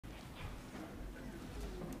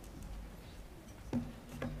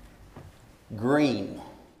Green.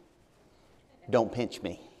 Don't pinch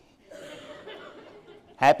me.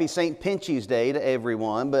 Happy St. Pinchy's Day to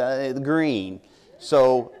everyone, but green.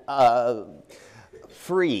 So,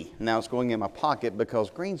 free. Now it's going in my pocket because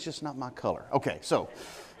green's just not my color. Okay, so,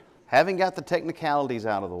 having got the technicalities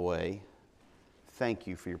out of the way, thank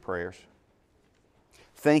you for your prayers.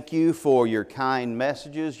 Thank you for your kind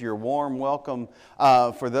messages, your warm welcome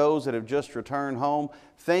for those that have just returned home.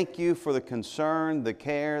 Thank you for the concern, the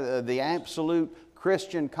care, the absolute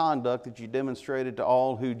Christian conduct that you demonstrated to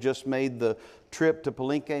all who just made the trip to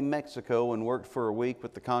Palenque, Mexico and worked for a week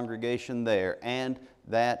with the congregation there. And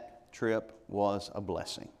that trip was a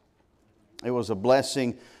blessing. It was a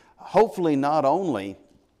blessing, hopefully not only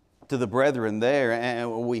to the brethren there,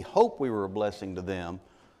 and we hope we were a blessing to them,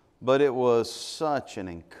 but it was such an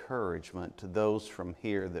encouragement to those from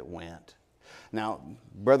here that went. Now,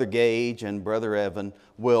 Brother Gage and Brother Evan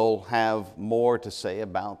will have more to say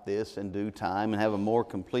about this in due time and have a more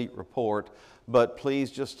complete report. But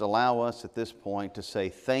please just allow us at this point to say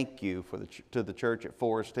thank you to the church at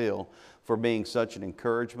Forest Hill for being such an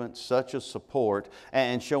encouragement, such a support,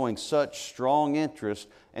 and showing such strong interest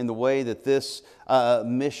in the way that this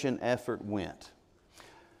mission effort went.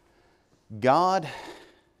 God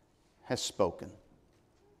has spoken.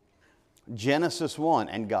 Genesis 1,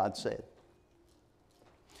 and God said.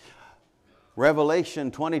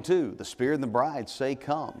 Revelation 22, the Spirit and the bride say,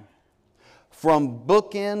 come. From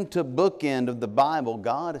bookend to bookend of the Bible,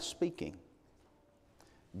 God is speaking.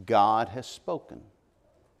 God has spoken.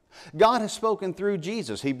 God has spoken through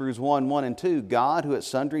Jesus. Hebrews 1, 1 and 2. God, who at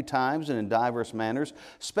sundry times and in divers manners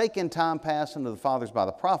spake in time past unto the fathers by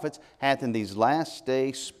the prophets, hath in these last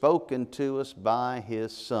days spoken to us by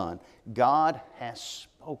His Son. God has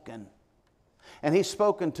spoken. And He's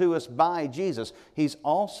spoken to us by Jesus. He's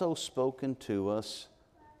also spoken to us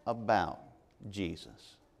about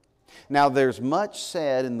Jesus. Now, there's much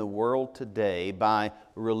said in the world today by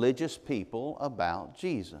religious people about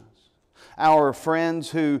Jesus. Our friends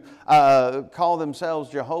who call themselves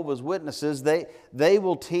Jehovah's Witnesses, they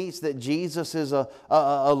will teach that Jesus is a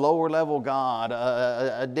lower level God,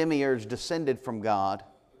 a demiurge descended from God.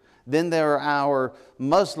 Then there are our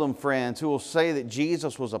Muslim friends who will say that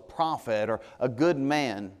Jesus was a prophet or a good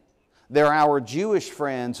man. There are our Jewish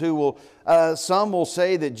friends who will, some will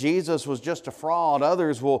say that Jesus was just a fraud.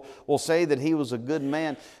 Others will say that He was a good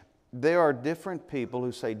man. There are different people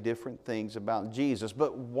who say different things about Jesus.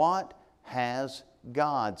 But what has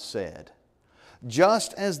God said?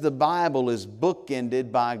 Just as the Bible is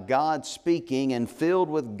bookended by God speaking and filled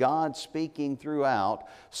with God speaking throughout,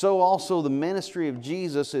 so also the ministry of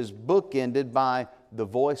Jesus is bookended by the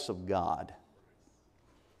voice of God.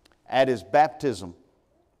 At His baptism,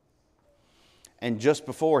 and just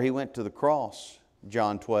before He went to the cross,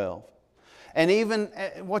 John 12. And even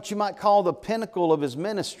what you might call the pinnacle of His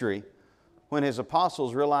ministry, when His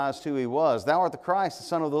apostles realized who He was. Thou art the Christ, the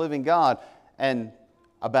Son of the living God. And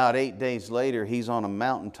about 8 days later, He's on a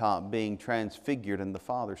mountaintop being transfigured and the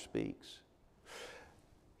Father speaks.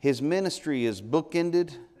 His ministry is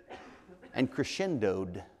bookended and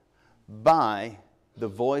crescendoed by the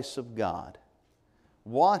voice of God.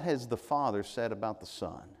 What has the Father said about the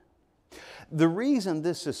Son? The reason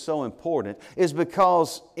this is so important is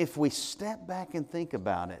because if we step back and think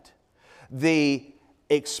about it, the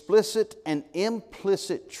explicit and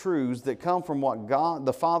implicit truths that come from what God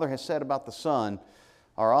the Father has said about the Son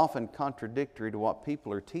are often contradictory to what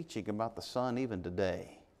people are teaching about the Son even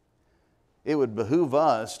today. It would behoove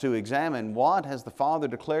us to examine what has the Father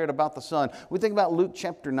declared about the Son. We think about Luke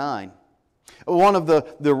chapter 9, one of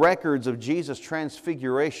the records of Jesus'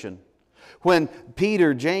 transfiguration. When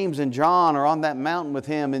Peter, James, and John are on that mountain with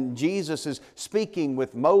Him and Jesus is speaking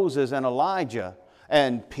with Moses and Elijah,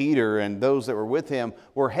 and Peter and those that were with him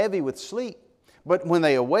were heavy with sleep. But when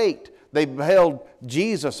they awaked, they beheld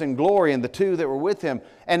Jesus in glory and the two that were with Him.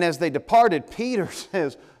 And as they departed, Peter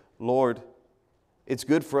says, Lord, it's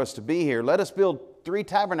good for us to be here. Let us build 3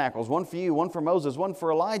 tabernacles, one for you, one for Moses, one for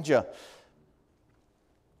Elijah.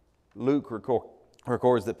 Luke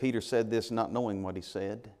records that Peter said this not knowing what he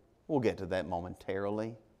said. We'll get to that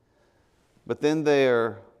momentarily. But then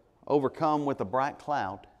they're overcome with a bright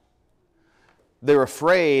cloud. They're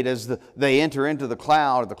afraid as they enter into the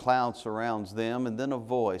cloud surrounds them, and then a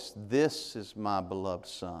voice, this is my beloved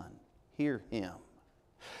Son, hear Him.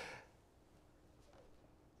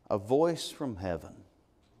 A voice from heaven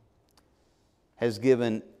has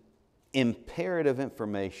given imperative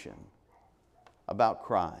information about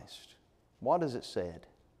Christ. What has it said?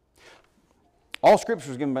 All Scripture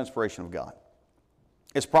is given by inspiration of God.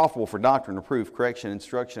 It's profitable for doctrine, reproof, correction,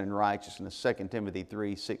 instruction in righteousness, 2 Timothy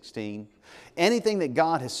 3:16. Anything that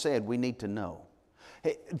God has said, we need to know.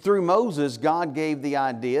 Through Moses, God gave the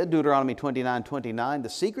idea, Deuteronomy 29:29, the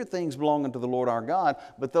secret things belong unto the Lord our God,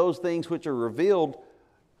 but those things which are revealed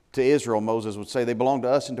to Israel, Moses would say, they belong to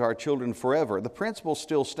us and to our children forever. The principle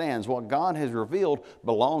still stands. What God has revealed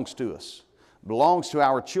belongs to us, belongs to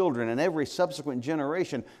our children and every subsequent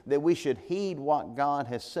generation, that we should heed what God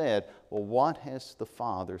has said. Well, what has the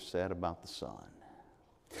Father said about the Son?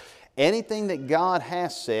 Anything that God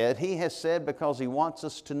has said, He has said because He wants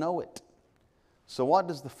us to know it. So what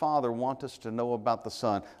does the Father want us to know about the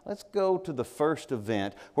Son? Let's go to the first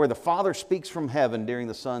event where the Father speaks from heaven during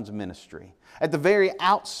the Son's ministry. At the very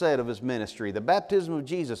outset of His ministry, the baptism of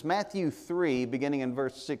Jesus, Matthew 3, beginning in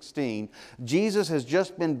verse 16, Jesus has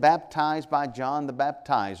just been baptized by John the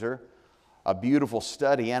Baptizer, a beautiful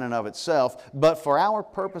study in and of itself. But for our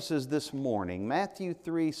purposes this morning, Matthew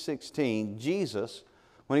 3:16, Jesus,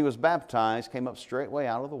 when He was baptized, came up straightway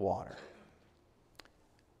out of the water.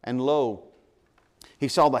 And lo, He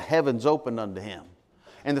saw the heavens opened unto Him,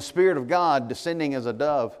 and the Spirit of God descending as a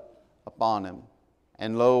dove upon Him.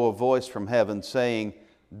 And lo, a voice from heaven saying,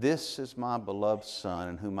 This is my beloved Son,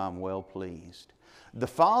 in whom I'm well pleased. The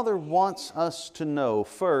Father wants us to know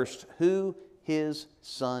first who His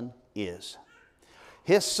Son is.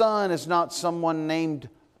 His Son is not someone named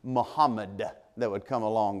Muhammad that would come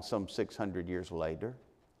along some 600 years later.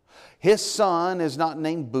 His Son is not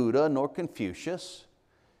named Buddha nor Confucius.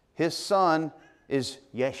 His Son is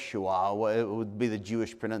Yeshua, it would be the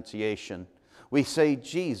Jewish pronunciation. We say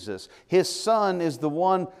Jesus. His Son is the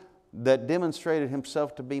one that demonstrated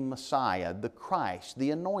Himself to be Messiah, the Christ,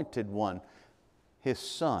 the Anointed One. His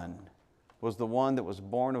Son was the one that was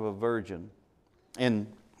born of a virgin in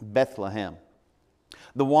Bethlehem,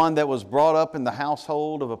 the one that was brought up in the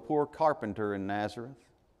household of a poor carpenter in Nazareth,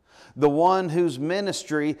 the one whose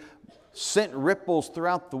ministry sent ripples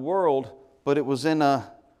throughout the world, but it was in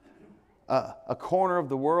a corner of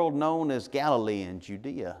the world known as Galilee in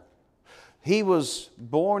Judea. He was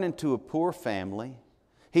born into a poor family.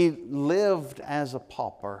 He lived as a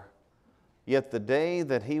pauper. Yet the day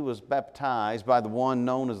that He was baptized by the one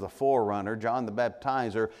known as the forerunner, John the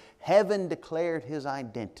Baptizer, heaven declared His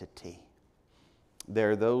identity.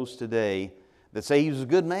 There are those today that say He was a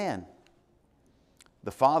good man.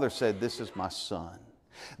 The Father said, This is my Son.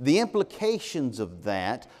 The implications of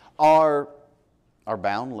that are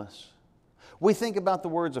boundless. We think about the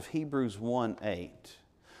words of Hebrews 1:8.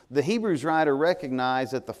 The Hebrews writer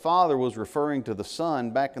recognized that the Father was referring to the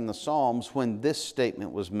Son back in the Psalms when this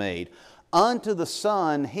statement was made. Unto the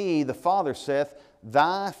Son He, the Father, saith,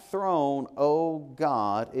 Thy throne, O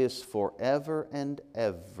God, is forever and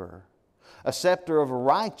ever. A scepter of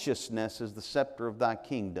righteousness is the scepter of Thy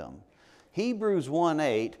kingdom. Hebrews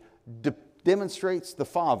 1:8 demonstrates the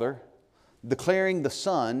Father declaring the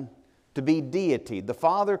Son to be deity. The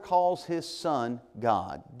Father calls His Son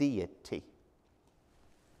God, deity.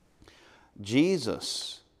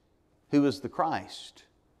 Jesus, who is the Christ,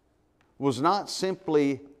 was not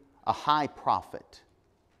simply a high prophet.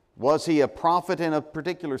 Was He a prophet in a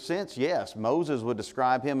particular sense? Yes. Moses would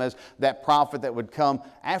describe Him as that prophet that would come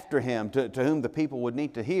after Him, to whom the people would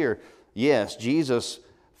need to hear. Yes, Jesus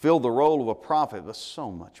filled the role of a prophet, but so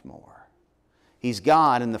much more. He's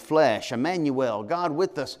God in the flesh, Emmanuel, God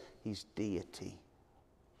with us. He's deity.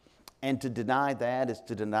 And to deny that is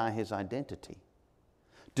to deny His identity.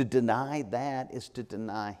 To deny that is to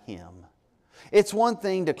deny Him. It's one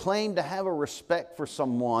thing to claim to have a respect for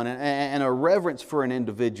someone and a reverence for an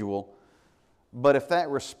individual, but if that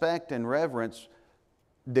respect and reverence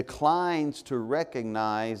declines to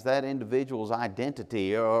recognize that individual's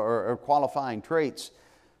identity or qualifying traits,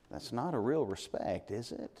 that's not a real respect,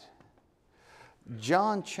 is it?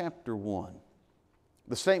 John chapter 1.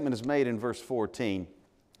 The statement is made in verse 14.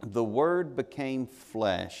 The Word became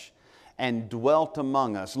flesh and dwelt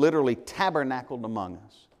among us, literally tabernacled among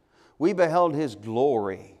us. We beheld His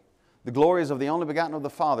glory. The glory is of the only begotten of the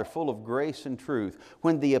Father, full of grace and truth.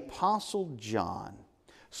 When the Apostle John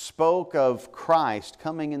spoke of Christ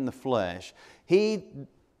coming in the flesh, he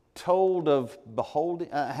told of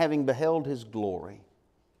having beheld His glory.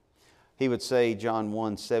 He would say, John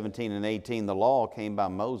 1:17 and 18, the law came by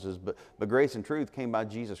Moses, but grace and truth came by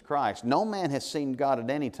Jesus Christ. No man has seen God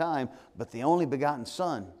at any time, but the only begotten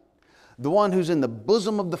Son, the one who's in the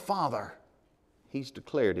bosom of the Father, He's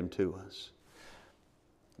declared Him to us.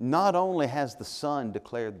 Not only has the Son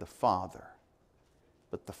declared the Father,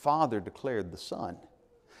 but the Father declared the Son.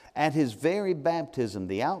 At His very baptism,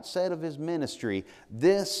 the outset of His ministry,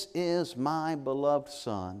 this is my beloved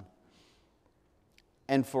Son.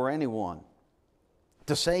 And for anyone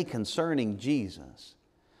To say concerning Jesus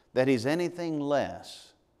that He's anything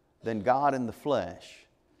less than God in the flesh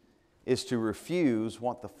is to refuse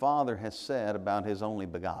what the Father has said about His only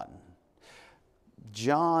begotten.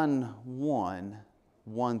 John 1,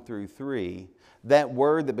 1 through 3, that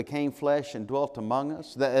Word that became flesh and dwelt among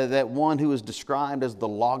us, that one who is described as the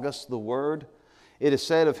Logos, the Word, it is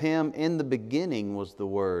said of Him, in the beginning was the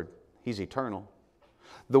Word. He's eternal.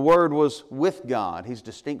 The Word was with God. He's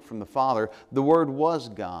distinct from the Father. The Word was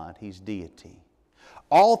God. He's deity.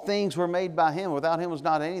 All things were made by Him. Without Him was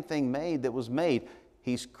not anything made that was made.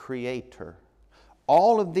 He's Creator.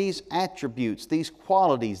 All of these attributes, these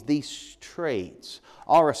qualities, these traits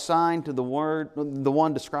are assigned to the Word, the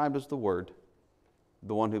one described as the Word,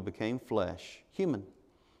 the one who became flesh, human,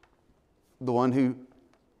 the one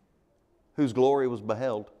whose glory was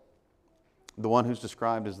beheld, the one who's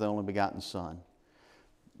described as the only begotten Son.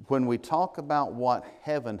 When we talk about what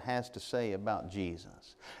heaven has to say about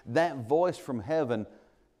Jesus, that voice from heaven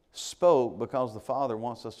spoke because the Father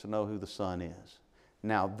wants us to know who the Son is.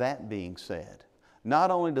 Now, that being said, not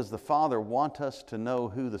only does the Father want us to know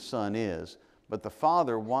who the Son is, but the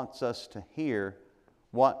Father wants us to hear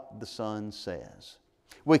what the Son says.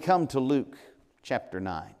 We come to Luke chapter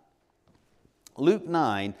 9. Luke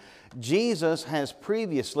 9, Jesus has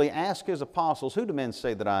previously asked His apostles, "Who do men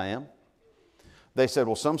say that I am?" They said,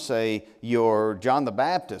 well, some say you're John the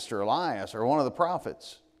Baptist or Elias or one of the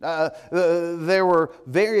prophets. There were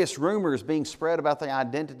various rumors being spread about the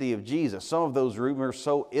identity of Jesus. Some of those rumors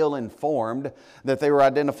so ill-informed that they were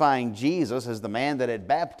identifying Jesus as the man that had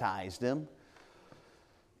baptized Him.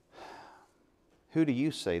 Who do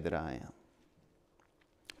you say that I am?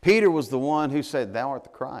 Peter was the one who said, "Thou art the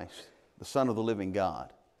Christ, the Son of the living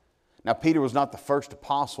God." Now, Peter was not the first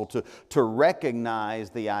apostle to recognize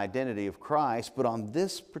the identity of Christ, but on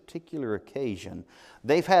this particular occasion,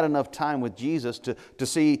 they've had enough time with Jesus to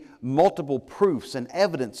see multiple proofs and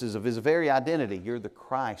evidences of His very identity. You're the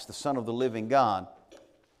Christ, the Son of the living God.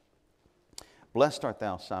 Blessed art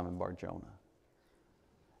thou, Simon Bar-Jonah.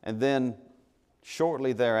 And then,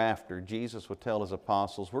 shortly thereafter, Jesus would tell His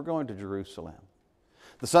apostles, we're going to Jerusalem.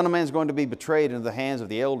 The Son of Man is going to be betrayed into the hands of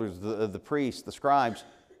the elders, the priests, the scribes.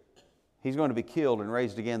 He's going to be killed and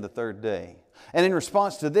raised again the third day. And in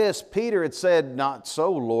response to this, Peter had said, "Not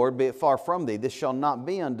so, Lord, be it far from thee. This shall not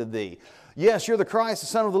be unto thee. Yes, you're the Christ, the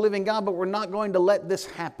Son of the living God, but we're not going to let this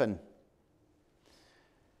happen."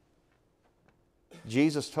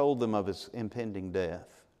 Jesus told them of His impending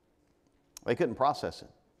death. They couldn't process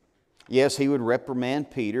it. Yes, He would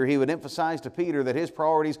reprimand Peter. He would emphasize to Peter that his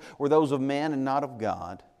priorities were those of men and not of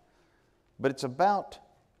God. But it's about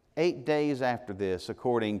 8 days after this,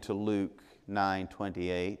 according to Luke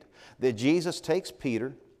 9:28, that Jesus takes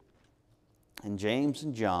Peter and James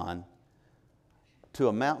and John to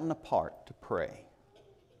a mountain apart to pray.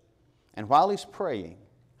 And while He's praying,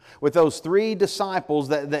 with those 3 disciples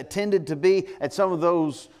that tended to be at some of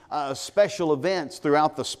those special events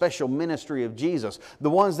throughout the special ministry of Jesus, the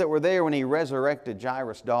ones that were there when He resurrected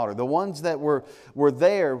Jairus' daughter, the ones that were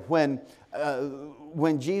there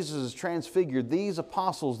when Jesus is transfigured, these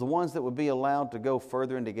apostles, the ones that would be allowed to go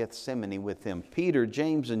further into Gethsemane with Him, Peter,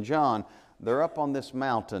 James, and John, they're up on this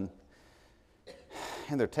mountain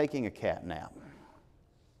and they're taking a cat nap.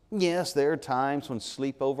 Yes, there are times when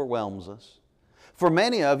sleep overwhelms us. For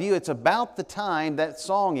many of you, it's about the time that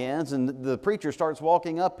song ends and the preacher starts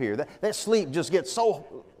walking up here. That sleep just gets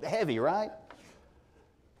so heavy, right?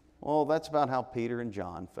 Well, that's about how Peter and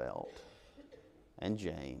John felt, and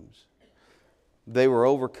James. They were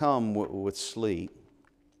overcome with sleep.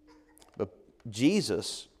 But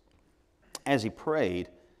Jesus, as He prayed,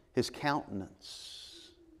 His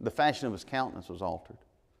countenance, the fashion of His countenance was altered.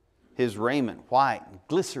 His raiment white and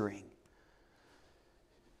glittering.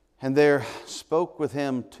 And there spoke with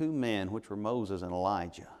Him 2 men, which were Moses and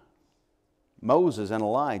Elijah. Moses and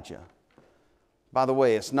Elijah. By the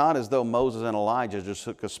way, it's not as though Moses and Elijah just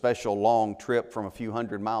took a special long trip from a few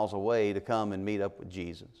hundred miles away to come and meet up with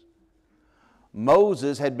Jesus.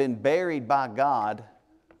 Moses had been buried by God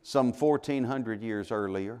some 1,400 years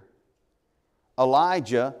earlier.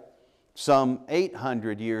 Elijah, some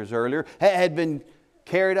 800 years earlier, had been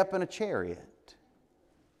carried up in a chariot.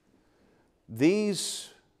 These,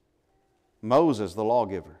 Moses, the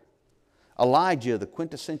lawgiver, Elijah, the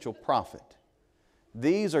quintessential prophet,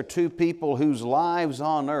 these are 2 people whose lives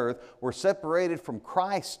on earth were separated from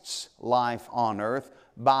Christ's life on earth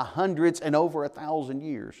by hundreds and over 1,000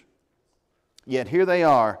 years. Yet here they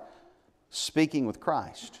are speaking with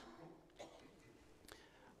Christ.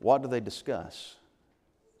 What do they discuss?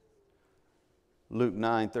 Luke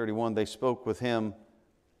 9:31, they spoke with Him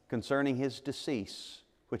concerning His decease,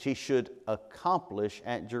 which he should accomplish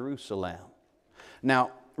at Jerusalem.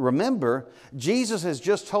 Now, remember, Jesus has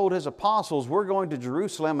just told his apostles, we're going to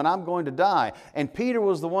Jerusalem and I'm going to die. And Peter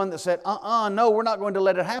was the one that said, no, we're not going to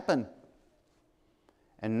let it happen.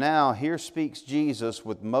 And now here speaks Jesus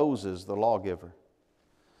with Moses, the lawgiver.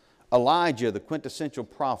 Elijah, the quintessential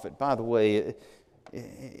prophet. By the way,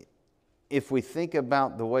 if we think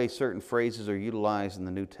about the way certain phrases are utilized in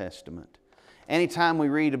the New Testament, anytime we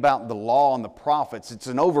read about the law and the prophets, it's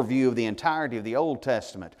an overview of the entirety of the Old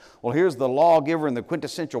Testament. Well, here's the lawgiver and the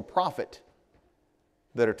quintessential prophet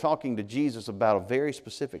that are talking to Jesus about a very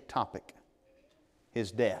specific topic,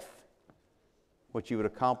 his death, which he would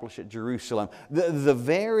accomplish at Jerusalem. The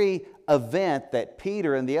very event that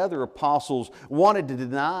Peter and the other apostles wanted to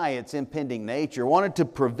deny its impending nature, wanted to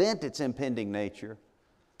prevent its impending nature,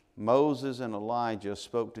 Moses and Elijah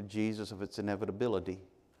spoke to Jesus of its inevitability.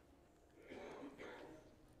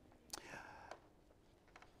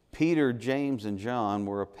 Peter, James, and John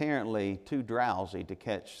were apparently too drowsy to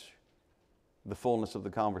catch the fullness of the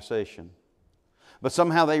conversation. But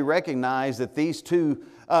somehow they recognized that these two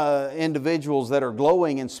individuals that are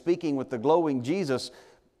glowing and speaking with the glowing Jesus,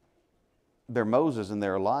 they're Moses and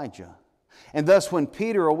they're Elijah. And thus when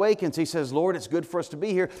Peter awakens, he says, Lord, it's good for us to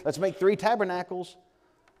be here. Let's make 3 tabernacles.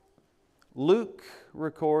 Luke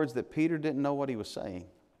records that Peter didn't know what he was saying.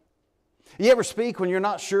 You ever speak when you're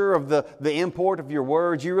not sure of the import of your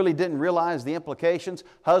words? You really didn't realize the implications?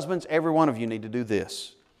 Husbands, every one of you need to do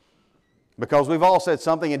this. Because we've all said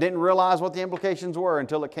something and didn't realize what the implications were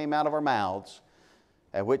until it came out of our mouths.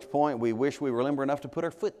 At which point we wish we were limber enough to put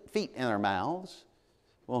our feet in our mouths.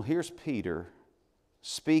 Well, here's Peter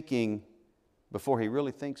speaking before he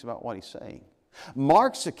really thinks about what he's saying.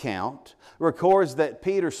 Mark's account records that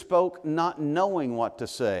Peter spoke not knowing what to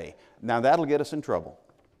say. Now that'll get us in trouble.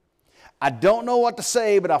 I don't know what to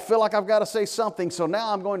say, but I feel like I've got to say something, so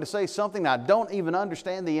now I'm going to say something I don't even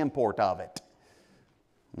understand the import of it.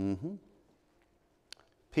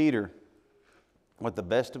 Peter, with the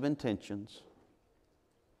best of intentions,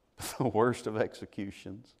 the worst of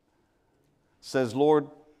executions, says, Lord,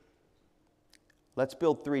 let's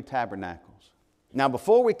build 3 tabernacles. Now,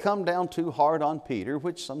 before we come down too hard on Peter,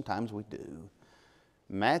 which sometimes we do,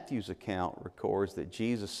 Matthew's account records that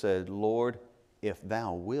Jesus said, Lord, if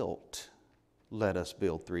thou wilt, let us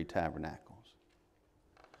build 3 tabernacles.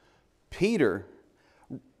 Peter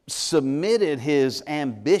submitted his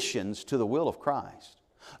ambitions to the will of Christ.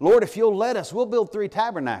 Lord, if you'll let us, we'll build 3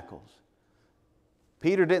 tabernacles.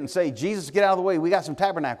 Peter didn't say, Jesus, get out of the way, we got some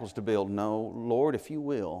tabernacles to build. No, Lord, if you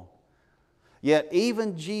will. Yet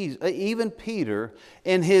even Peter,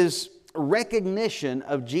 in his recognition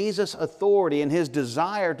of Jesus' authority and his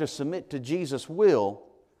desire to submit to Jesus' will,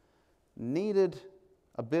 needed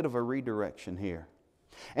a bit of a redirection here.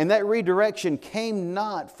 And that redirection came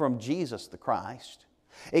not from Jesus the Christ.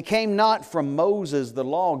 It came not from Moses the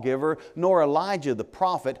lawgiver, nor Elijah the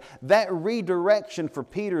prophet. That redirection for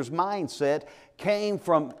Peter's mindset came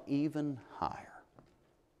from even higher.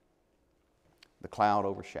 The cloud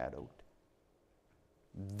overshadowed.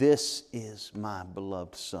 This is my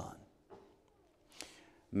beloved Son.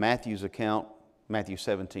 Matthew's account, Matthew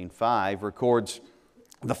 17:5, records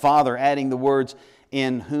the Father adding the words,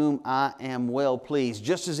 in whom I am well pleased,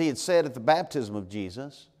 just as He had said at the baptism of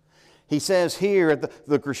Jesus. He says here at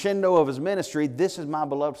the crescendo of His ministry, this is my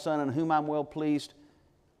beloved Son in whom I'm well pleased.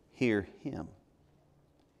 Hear Him.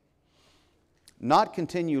 Not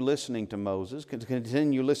continue listening to Moses,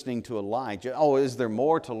 continue listening to Elijah. Oh, is there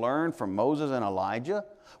more to learn from Moses and Elijah?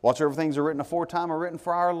 Whatsoever things are written aforetime are written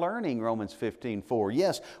for our learning, Romans 15:4.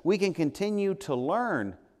 Yes, we can continue to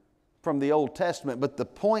learn from the Old Testament, but the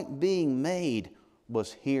point being made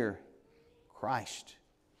was hear Christ.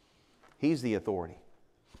 He's the authority.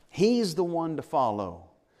 He's the one to follow.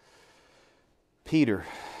 Peter,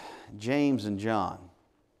 James, and John,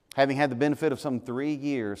 having had the benefit of some 3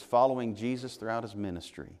 years following Jesus throughout His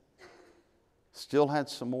ministry, still had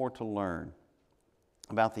some more to learn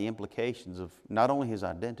about the implications of not only His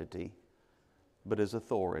identity, but His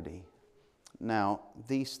authority. Now,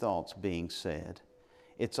 these thoughts being said,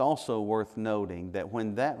 it's also worth noting that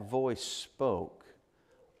when that voice spoke,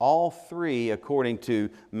 all 3, according to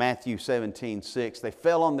Matthew 17:6, they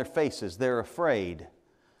fell on their faces. They're afraid.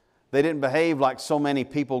 They didn't behave like so many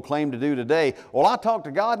people claim to do today. Well, I talked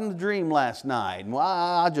to God in a dream last night, and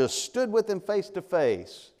I just stood with Him face to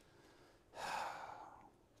face.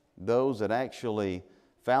 Those that actually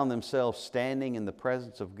found themselves standing in the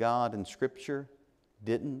presence of God in Scripture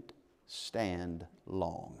didn't stand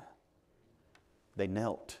long. They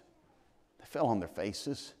knelt. They fell on their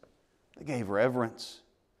faces. They gave reverence.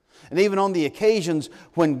 And even on the occasions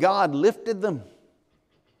when God lifted them,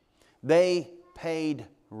 They paid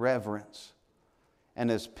reverence. And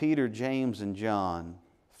as Peter, James, and John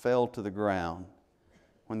fell to the ground,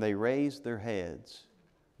 when they raised their heads,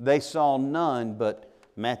 they saw none but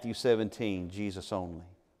Matthew 17, Jesus only.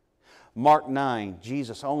 Mark 9,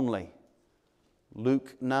 Jesus only.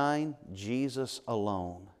 Luke 9, Jesus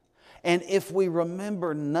alone. And if we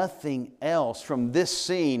remember nothing else from this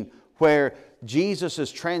scene where Jesus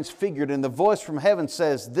is transfigured and the voice from heaven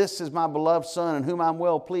says, "This is my beloved Son in whom I'm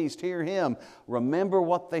well pleased, hear Him." Remember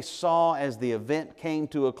what they saw as the event came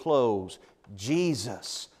to a close.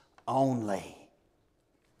 Jesus only.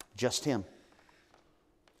 Just Him.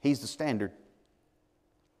 He's the standard.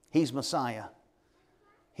 He's Messiah.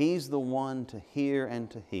 He's the one to hear and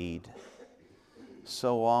to heed.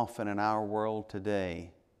 So often in our world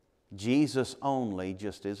today, Jesus only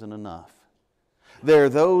just isn't enough. There are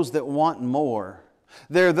those that want more.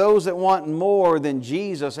 There are those that want more than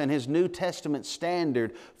Jesus and His New Testament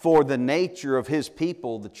standard for the nature of His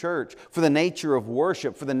people, the church, for the nature of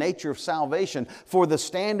worship, for the nature of salvation, for the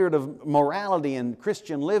standard of morality and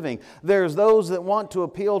Christian living. There's those that want to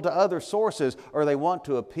appeal to other sources, or they want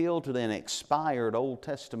to appeal to an expired Old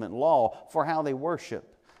Testament law for how they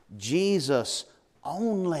worship. Jesus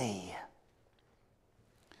only.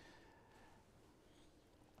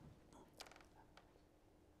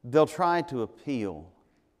 They'll try to appeal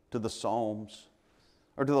to the Psalms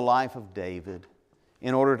or to the life of David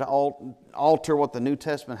in order to alter what the New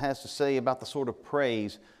Testament has to say about the sort of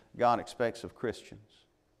praise God expects of Christians,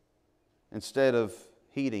 instead of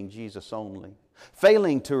heeding Jesus only.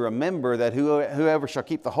 Failing to remember that whoever shall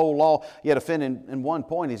keep the whole law yet offend in one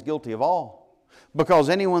point is guilty of all. Because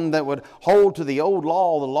anyone that would hold to the old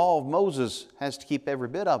law, the law of Moses, has to keep every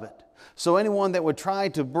bit of it. So anyone that would try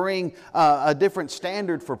to bring a different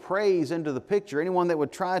standard for praise into the picture, anyone that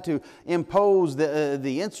would try to impose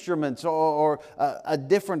the instruments or a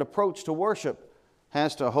different approach to worship,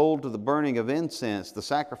 has to hold to the burning of incense, the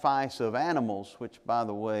sacrifice of animals, which, by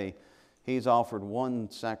the way, He's offered one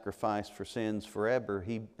sacrifice for sins forever,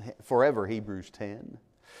 Hebrews 10.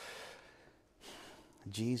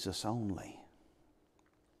 Jesus only.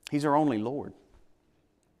 He's our only Lord.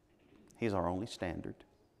 He's our only standard.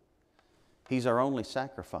 He's our only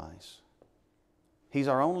sacrifice. He's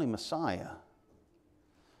our only Messiah.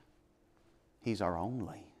 He's our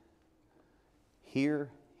only.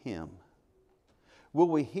 Hear Him. Will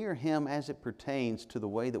we hear Him as it pertains to the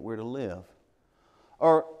way that we're to live?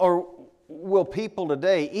 Or will people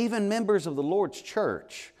today, even members of the Lord's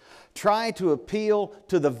church, try to appeal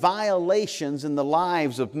to the violations in the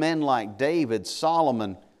lives of men like David,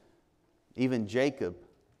 Solomon, even Jacob?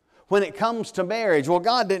 When it comes to marriage, well,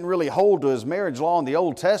 God didn't really hold to His marriage law in the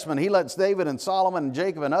Old Testament. He lets David and Solomon and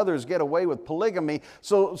Jacob and others get away with polygamy.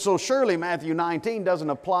 So surely Matthew 19 doesn't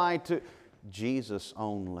apply to Jesus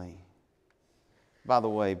only. By the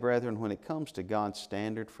way, brethren, when it comes to God's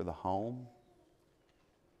standard for the home,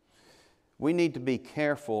 we need to be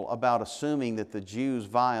careful about assuming that the Jews'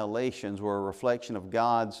 violations were a reflection of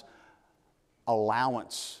God's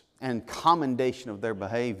allowance and commendation of their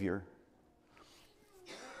behavior.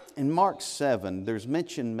 In Mark 7, there's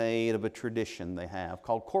mention made of a tradition they have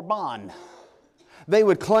called Korban. They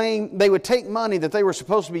would take money that they were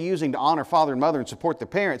supposed to be using to honor father and mother and support their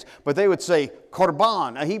parents, but they would say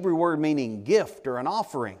Korban, a Hebrew word meaning gift or an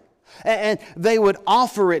offering. And they would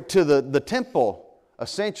offer it to the temple,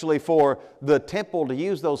 essentially for the temple to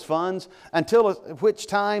use those funds, until at which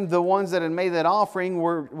time the ones that had made that offering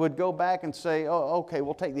would go back and say, "Oh, okay,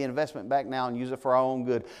 we'll take the investment back now and use it for our own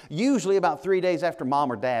good." Usually about 3 days after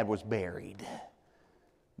mom or dad was buried.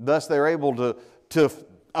 Thus they're able to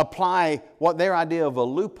apply what their idea of a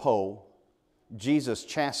loophole. Jesus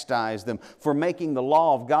chastised them for making the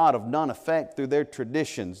law of God of none effect through their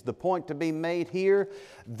traditions. The point to be made here,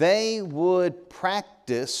 they would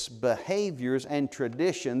practice behaviors and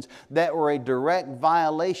traditions that were a direct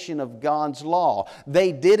violation of God's law.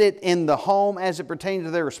 They did it in the home as it pertained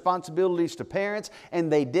to their responsibilities to parents, and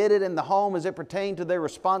they did it in the home as it pertained to their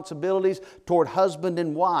responsibilities toward husband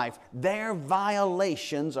and wife. Their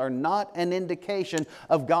violations are not an indication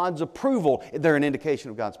of God's approval. They're an indication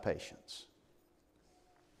of God's patience.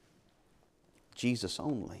 Jesus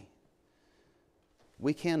only.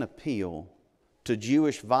 We can't appeal to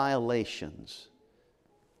Jewish violations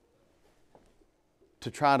to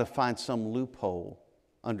try to find some loophole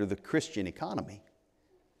under the Christian economy.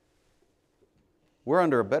 We're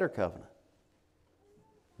under a better covenant,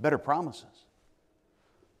 better promises.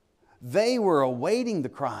 They were awaiting the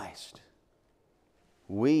Christ.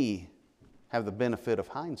 We have the benefit of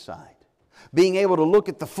hindsight, being able to look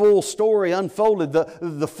at the full story unfolded,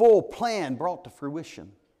 the full plan brought to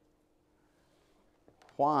fruition.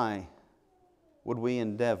 Why would we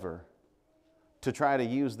endeavor to try to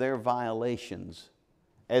use their violations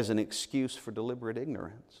as an excuse for deliberate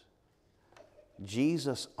ignorance?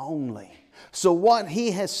 Jesus only. So what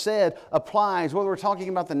He has said applies, whether we're talking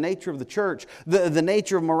about the nature of the church, the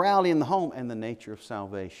nature of morality in the home, and the nature of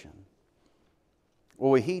salvation.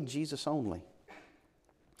 Well, we heed Jesus only.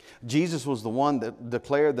 Jesus was the one that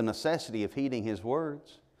declared the necessity of heeding His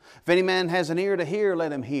words. If any man has an ear to hear,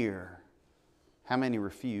 let him hear. How many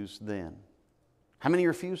refused then? How many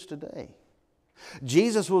refuse today?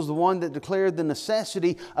 Jesus was the one that declared the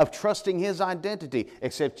necessity of trusting His identity.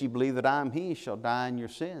 Except ye believe that I am He, shall die in your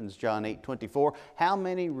sins. John 8:24. How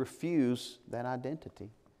many refuse that identity?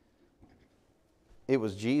 It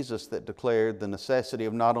was Jesus that declared the necessity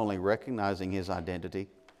of not only recognizing His identity,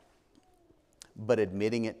 but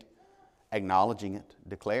admitting it, acknowledging it,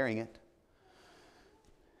 declaring it.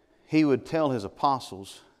 He would tell His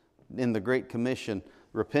apostles in the Great Commission,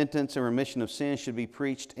 repentance and remission of sins should be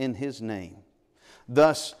preached in His name.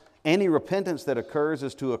 Thus, any repentance that occurs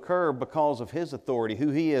is to occur because of His authority,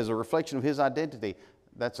 who He is, a reflection of His identity.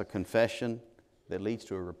 That's a confession that leads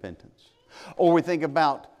to a repentance. Or we think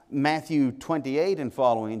about Matthew 28 and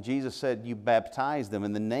following. Jesus said, you baptize them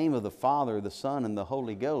in the name of the Father, the Son, and the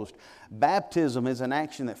Holy Ghost. Baptism is an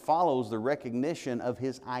action that follows the recognition of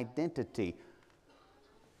His identity.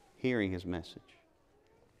 Hearing His message.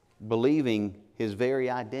 Believing His very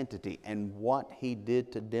identity and what He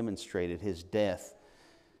did to demonstrate it, His death,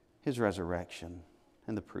 His resurrection,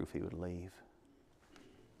 and the proof He would leave.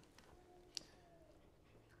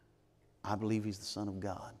 I believe He's the Son of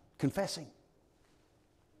God. Confessing.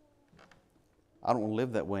 I don't want to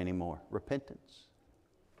live that way anymore. Repentance.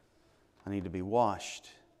 I need to be washed.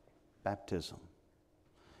 Baptism.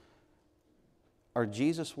 Are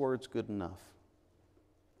Jesus' words good enough?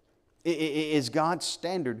 Is God's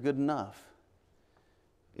standard good enough?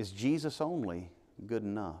 Is Jesus only good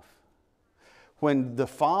enough? When the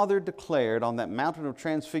Father declared on that mountain of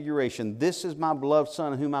transfiguration, this is my beloved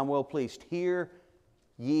Son in whom I'm well pleased, hear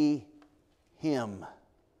ye Him.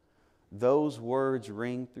 Those words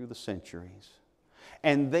ring through the centuries.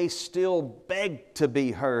 And they still beg to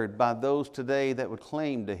be heard by those today that would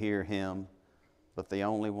claim to hear Him, but they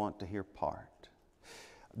only want to hear part.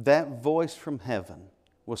 That voice from heaven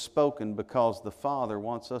was spoken because the Father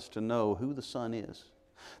wants us to know who the Son is.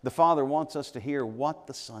 The Father wants us to hear what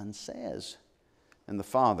the Son says. And the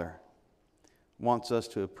Father wants us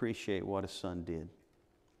to appreciate what His Son did.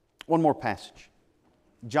 One more passage.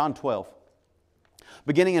 John 12.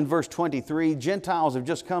 Beginning in verse 23, Gentiles have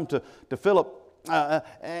just come to Philip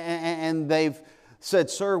and they've said,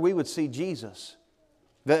 Sir, we would see Jesus.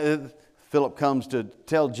 Philip comes to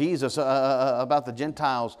tell Jesus about the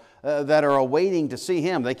Gentiles that are awaiting to see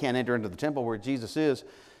Him. They can't enter into the temple where Jesus is.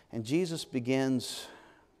 And Jesus begins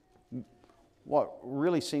what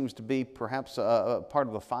really seems to be perhaps a part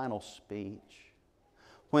of the final speech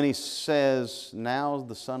when He says, now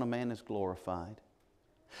the Son of Man is glorified.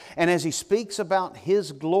 And as He speaks about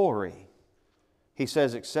His glory, He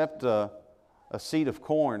says, except a seed of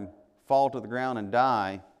corn fall to the ground and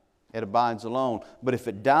die, it abides alone. But if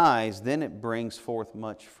it dies, then it brings forth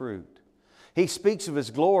much fruit. He speaks of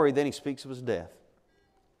His glory, then He speaks of His death.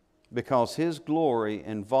 Because His glory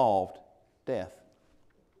involved death.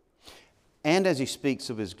 And as He speaks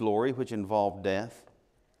of His glory, which involved death,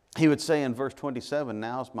 He would say in verse 27,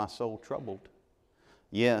 now is my soul troubled.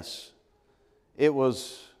 Yes, it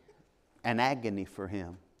was an agony for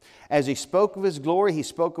Him. As He spoke of His glory, He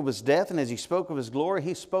spoke of His death. And as He spoke of His glory,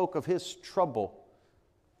 He spoke of His trouble.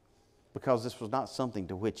 Because this was not something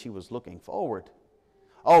to which He was looking forward.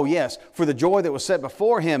 Oh yes, for the joy that was set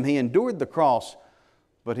before Him, He endured the cross.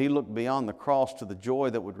 But He looked beyond the cross to the joy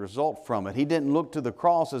that would result from it. He didn't look to the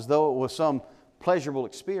cross as though it was some pleasurable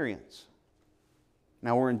experience.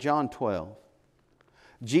 Now we're in John 12.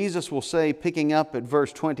 Jesus will say, picking up at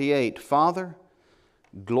verse 28, Father,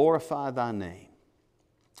 glorify Thy name.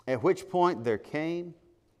 At which point there came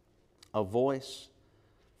a voice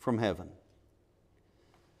from heaven.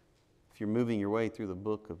 If you're moving your way through the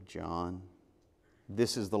book of John,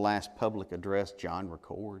 this is the last public address John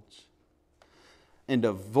records. And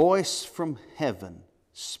a voice from heaven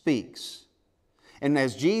speaks. And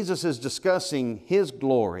as Jesus is discussing His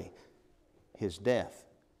glory, His death,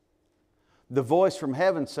 the voice from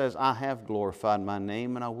heaven says, I have glorified My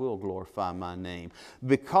name and I will glorify My name.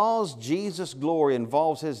 Because Jesus' glory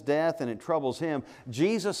involves His death and it troubles Him,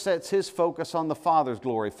 Jesus sets His focus on the Father's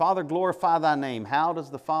glory. Father, glorify Thy name. How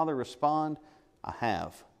does the Father respond? I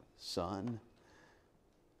have, Son,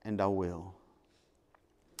 and I will.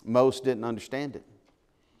 Most didn't understand it.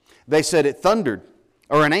 They said it thundered,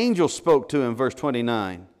 or an angel spoke to Him, verse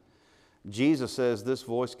 29. Jesus says, this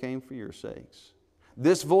voice came for your sakes.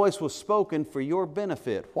 This voice was spoken for your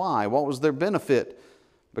benefit. Why? What was their benefit?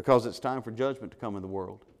 Because it's time for judgment to come in the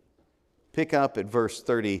world. Pick up at verse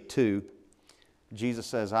 32. Jesus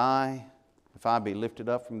says, if I be lifted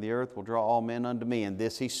up from the earth, will draw all men unto me. And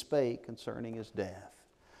this He spake concerning His death.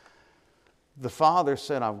 The Father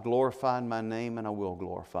said, I've glorified my name and I will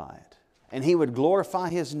glorify it. And He would glorify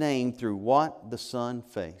His name through what the Son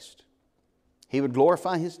faced. He would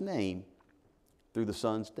glorify His name through the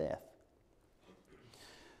Son's death.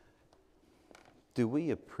 Do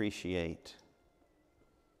we appreciate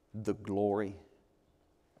the glory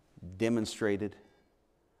demonstrated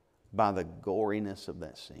by the goriness of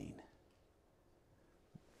that scene?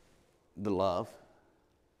 The love,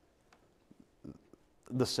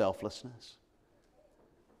 the selflessness.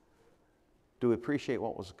 Do we appreciate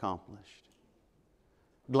what was accomplished?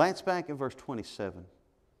 Glance back at verse 27.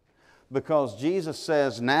 Because Jesus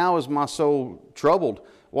says, now is my soul troubled.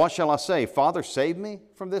 What shall I say? Father, save me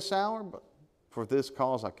from this hour? But for this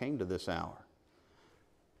cause I came to this hour.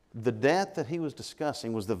 The death that He was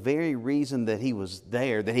discussing was the very reason that He was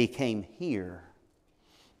there, that He came here.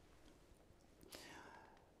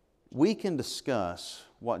 We can discuss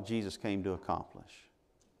what Jesus came to accomplish.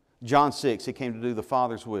 John 6, He came to do the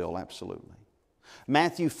Father's will, absolutely.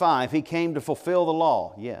 Matthew 5, He came to fulfill the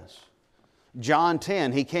law, yes. John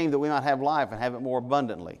 10, He came that we might have life and have it more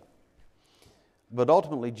abundantly. But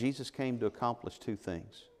ultimately, Jesus came to accomplish two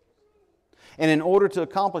things. And in order to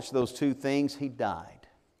accomplish those two things, He died.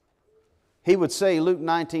 He would say, Luke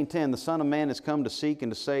 19:10, the Son of Man has come to seek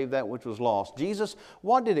and to save that which was lost. Jesus,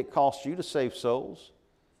 what did it cost you to save souls?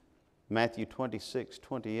 Matthew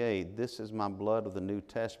 26:28, this is my blood of the New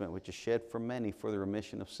Testament, which is shed for many for the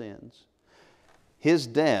remission of sins. His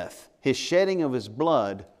death, His shedding of His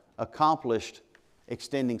blood, accomplished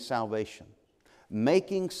extending salvation.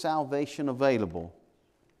 Making salvation available,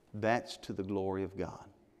 that's to the glory of God.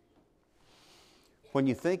 When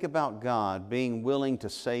you think about God being willing to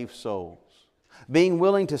save souls, being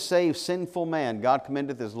willing to save sinful man, God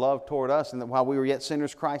commendeth His love toward us, and that while we were yet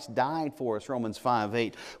sinners, Christ died for us, Romans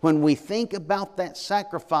 5:8. When we think about that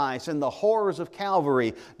sacrifice and the horrors of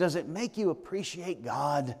Calvary, does it make you appreciate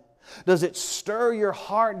God? Does it stir your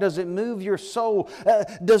heart? Does it move your soul?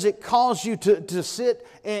 Does it cause you to sit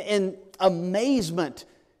in amazement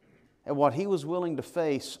at what He was willing to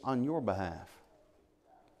face on your behalf?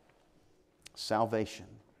 Salvation.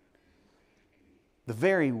 The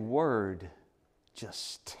very word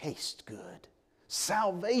just tastes good.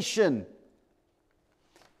 Salvation.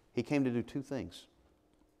 He came to do two things,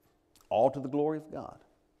 all to the glory of God.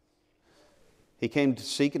 He came to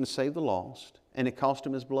seek and to save the lost, and it cost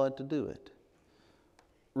Him His blood to do it.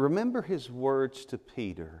 Remember His words to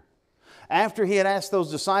Peter. After He had asked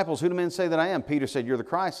those disciples, who do men say that I am? Peter said, you're the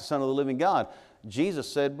Christ, the Son of the living God.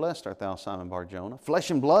 Jesus said, blessed art thou, Simon Bar-Jonah. Flesh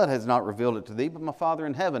and blood has not revealed it to thee, but my Father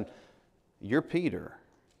in heaven. You're Peter.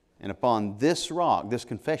 And upon this rock, this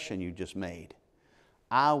confession you just made,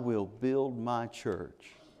 I will build my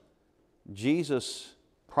church. Jesus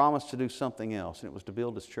promised to do something else, and it was to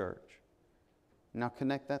build His church. Now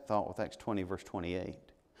connect that thought with Acts 20, verse 28.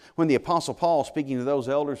 When the Apostle Paul, speaking to those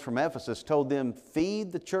elders from Ephesus, told them,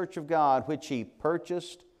 feed the church of God, which He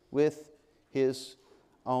purchased with His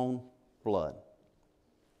own blood.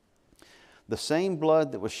 The same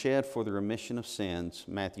blood that was shed for the remission of sins,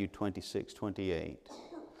 Matthew 26:28,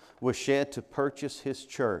 was shed to purchase His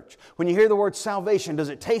church. When you hear the word salvation, does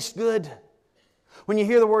it taste good? When you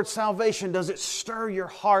hear the word salvation, does it stir your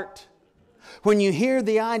heart? When you hear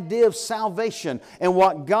the idea of salvation and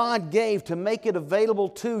what God gave to make it available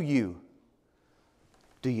to you,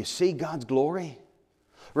 do you see God's glory?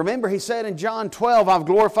 Remember, He said in John 12, I've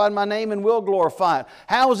glorified my name and will glorify it.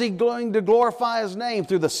 How is He going to glorify His name?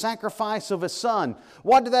 Through the sacrifice of His Son.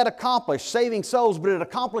 What did that accomplish? Saving souls, but it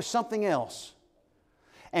accomplished something else.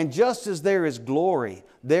 And just as there is glory,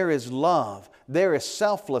 there is love, there is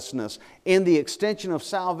selflessness, in the extension of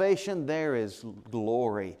salvation, there is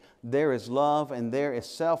glory, there is love, and there is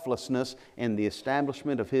selflessness in the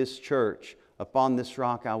establishment of His church. Upon this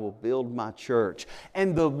rock I will build my church.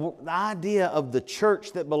 And the idea of the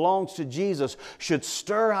church that belongs to Jesus should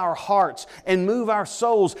stir our hearts and move our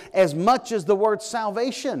souls as much as the word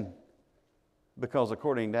salvation. Because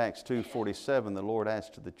according to Acts 2:47, the Lord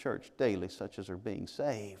adds to the church daily such as are being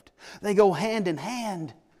saved. They go hand in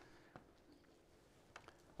hand.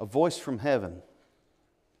 A voice from heaven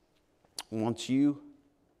wants you,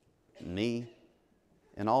 me,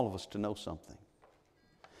 and all of us to know something.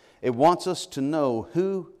 It wants us to know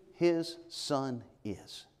who His Son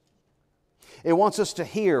is. It wants us to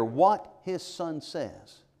hear what His Son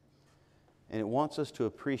says. And it wants us to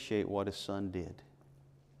appreciate what His Son did.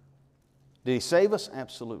 Did He save us?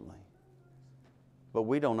 Absolutely. But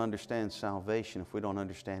we don't understand salvation if we don't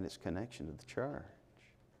understand its connection to the church.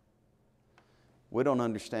 We don't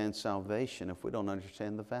understand salvation if we don't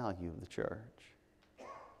understand the value of the church.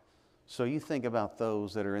 So you think about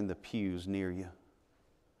those that are in the pews near you,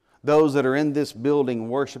 those that are in this building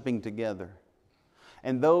worshiping together,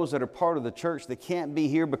 and those that are part of the church that can't be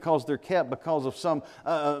here because they're kept because of some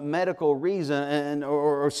medical reason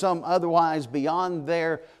or some otherwise beyond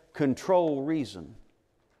their control reason.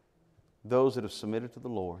 Those that have submitted to the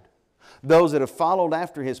Lord, those that have followed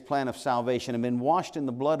after His plan of salvation and been washed in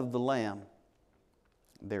the blood of the Lamb,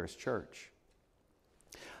 there is church.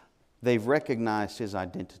 They've recognized His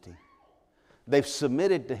identity. They've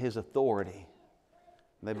submitted to His authority.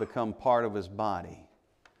 They become part of His body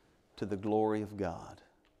to the glory of God.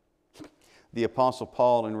 The Apostle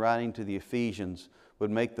Paul, in writing to the Ephesians,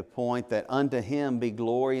 would make the point that unto Him be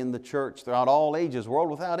glory in the church throughout all ages,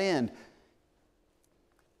 world without end.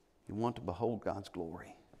 You want to behold God's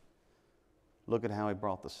glory. Look at how He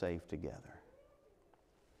brought the saved together.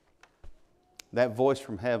 That voice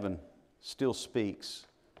from heaven still speaks,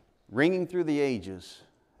 ringing through the ages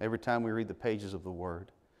every time we read the pages of the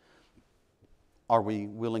Word. Are we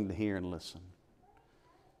willing to hear and listen?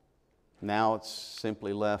 Now it's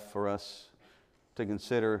simply left for us to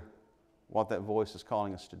consider what that voice is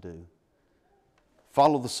calling us to do.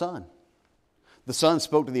 Follow the Son. The Son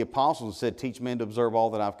spoke to the apostles and said, teach men to observe all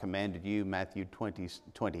that I've commanded you, Matthew 19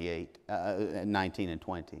 and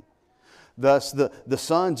 20. Thus, the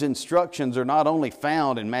Son's instructions are not only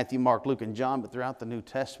found in Matthew, Mark, Luke, and John, but throughout the New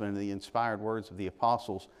Testament and the inspired words of the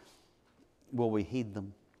apostles. Will we heed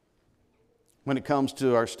them? When it comes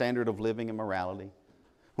to our standard of living and morality,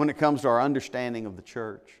 when it comes to our understanding of the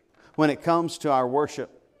church, when it comes to our worship,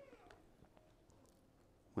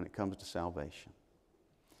 when it comes to salvation.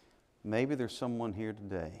 Maybe there's someone here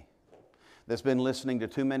today that's been listening to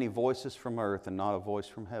too many voices from earth and not a voice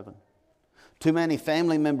from heaven. Too many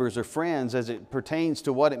family members or friends as it pertains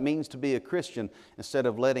to what it means to be a Christian, instead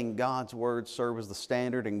of letting God's Word serve as the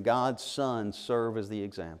standard and God's Son serve as the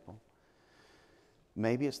example.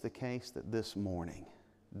 Maybe it's the case that this morning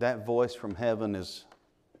that voice from heaven is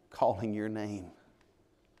calling your name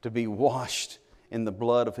to be washed in the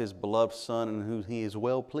blood of His beloved Son, in whom He is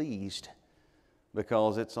well pleased,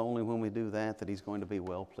 because it's only when we do that that He's going to be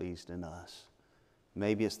well pleased in us.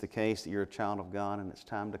 Maybe it's the case that you're a child of God and it's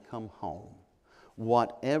time to come home.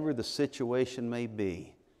 Whatever the situation may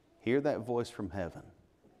be, hear that voice from heaven.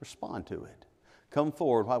 Respond to it. Come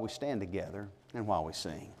forward while we stand together and while we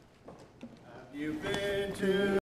sing. Have you been to